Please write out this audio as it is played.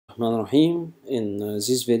Rahim. In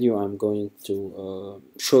this video I'm going to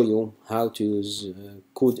show you how to use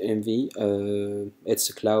CodeNvy. It's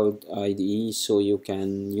a cloud IDE, so you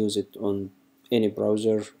can use it on any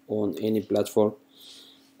browser, on any platform.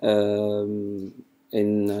 In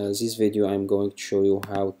this video I'm going to show you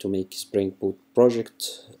how to make a Spring Boot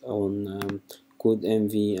project on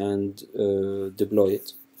CodeNvy and deploy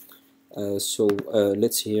it.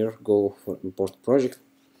 Let's here go for import project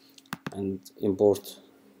and import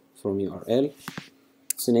from URL.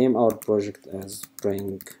 Let's name our project as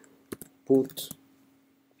SpringBoot,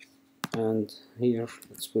 and here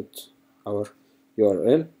let's put our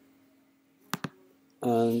URL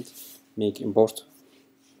and make import.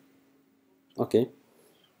 Okay,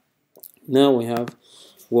 now we have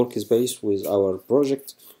workspace with our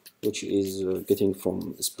project, which is getting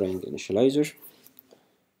from Spring Initializer.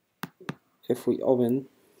 If we open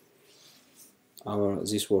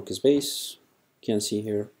this workspace, you can see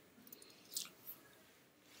here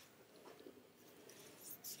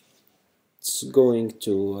it's going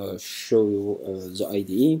to show you the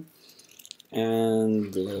IDE,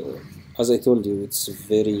 and as I told you, it's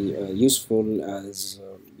very useful, as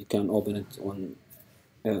you can open it on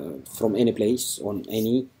from any place, on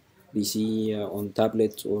any PC, on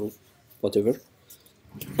tablet or whatever.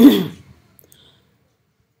 You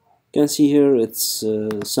can see here it's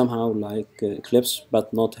somehow like Eclipse,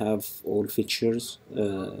 but not have all features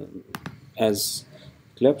as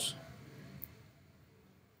Eclipse.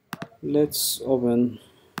 Let's open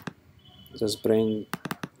the Spring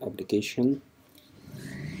application.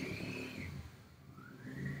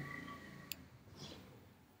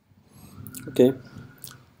 Okay,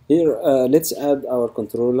 here let's add our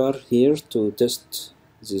controller here to test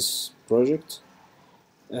this project.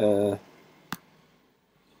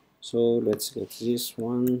 So let's get this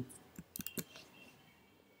one.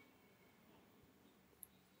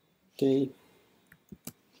 Okay,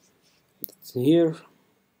 here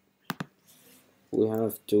we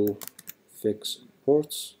have to fix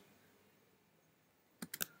ports.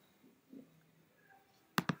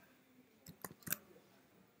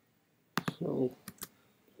 So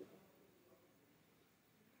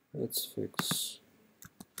let's fix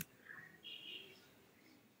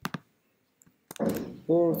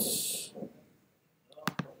ports.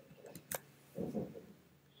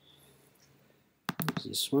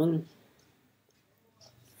 This one.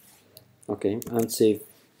 Okay, and save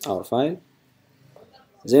our file.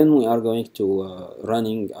 Then we are going to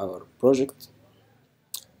running our project.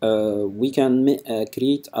 We can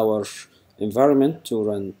create our environment to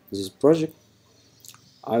run this project.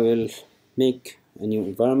 I will make a new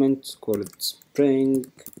environment, call it Spring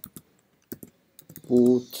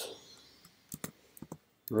Boot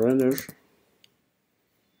Runner.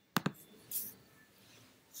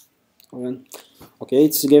 Okay,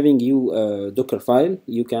 it's giving you a Dockerfile.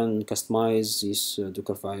 You can customize this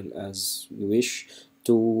Dockerfile as you wish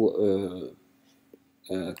to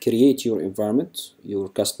create your environment, your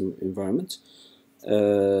custom environment.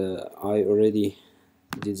 I already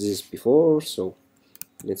did this before, so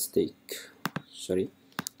let's take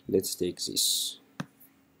this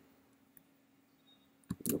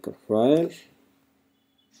Dockerfile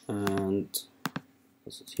and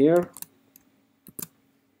put it here.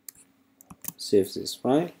 Save this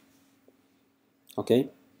file. Okay,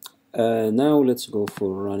 now let's go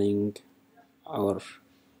for running our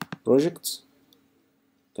project.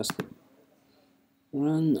 Custom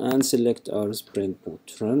run and select our Spring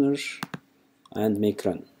Boot runner and make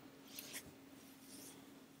run.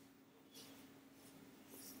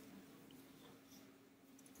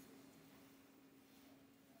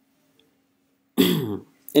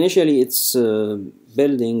 Initially it's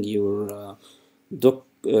building your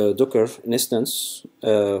Docker instance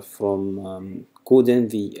from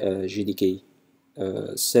CodeNvy JDK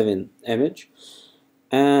 7 image,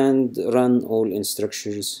 and run all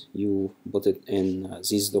instructions you put it in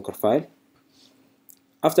this Docker file.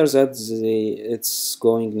 After that, it's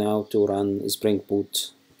going now to run Spring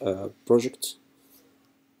Boot project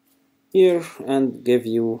here and give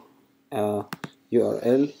you a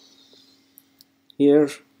URL. Here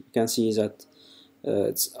you can see that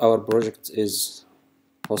our project is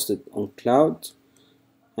hosted on cloud,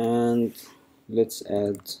 and let's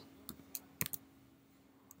add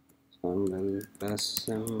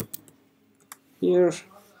some here.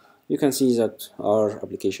 You can see that our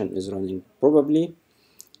application is running probably,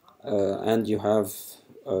 and you have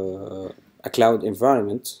a cloud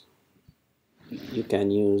environment you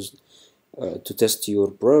can use to test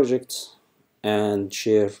your project and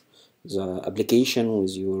share the application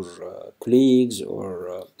with your colleagues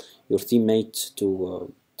or your teammates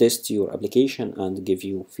to test your application and give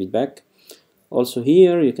you feedback. Also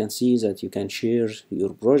here you can see that you can share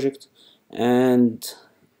your project, and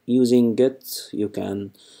using Git you can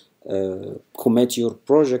commit your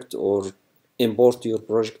project or import your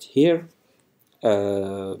project here,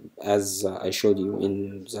 as I showed you in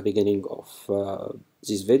the beginning of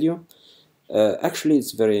this video. Actually,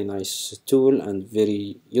 it's very nice tool and very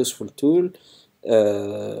useful tool.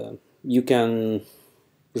 You can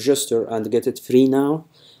register and get it free now,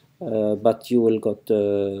 but you will got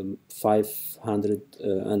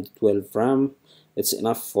 512 RAM. It's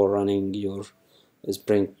enough for running your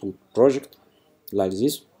Spring Boot project like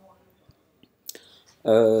this.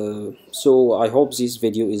 So I hope this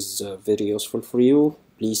video is very useful for you.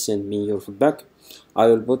 Please send me your feedback. I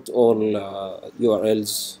will put all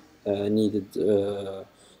URLs needed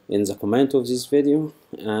in the comment of this video,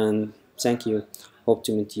 and thank you. Hope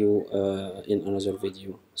to meet you in another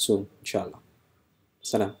video soon, inshallah.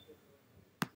 Salam.